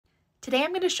Today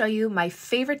I'm going to show you my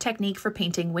favorite technique for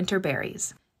painting winter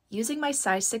berries. Using my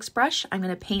size 6 brush, I'm going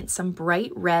to paint some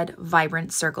bright red,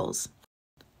 vibrant circles.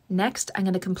 Next, I'm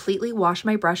going to completely wash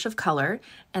my brush of color,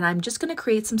 and I'm just going to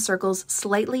create some circles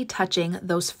slightly touching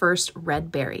those first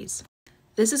red berries.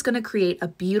 This is going to create a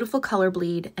beautiful color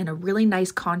bleed and a really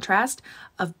nice contrast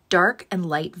of dark and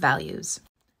light values.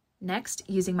 Next,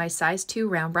 using my size 2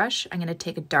 round brush, I'm going to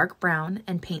take a dark brown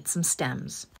and paint some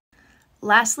stems.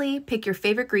 Lastly, pick your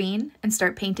favorite green and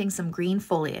start painting some green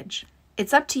foliage.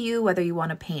 It's up to you whether you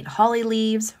want to paint holly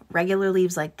leaves, regular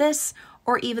leaves like this,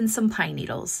 or even some pine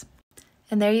needles.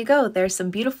 And there you go, there's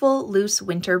some beautiful loose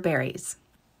winter berries.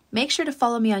 Make sure to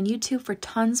follow me on YouTube for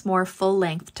tons more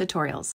full-length tutorials.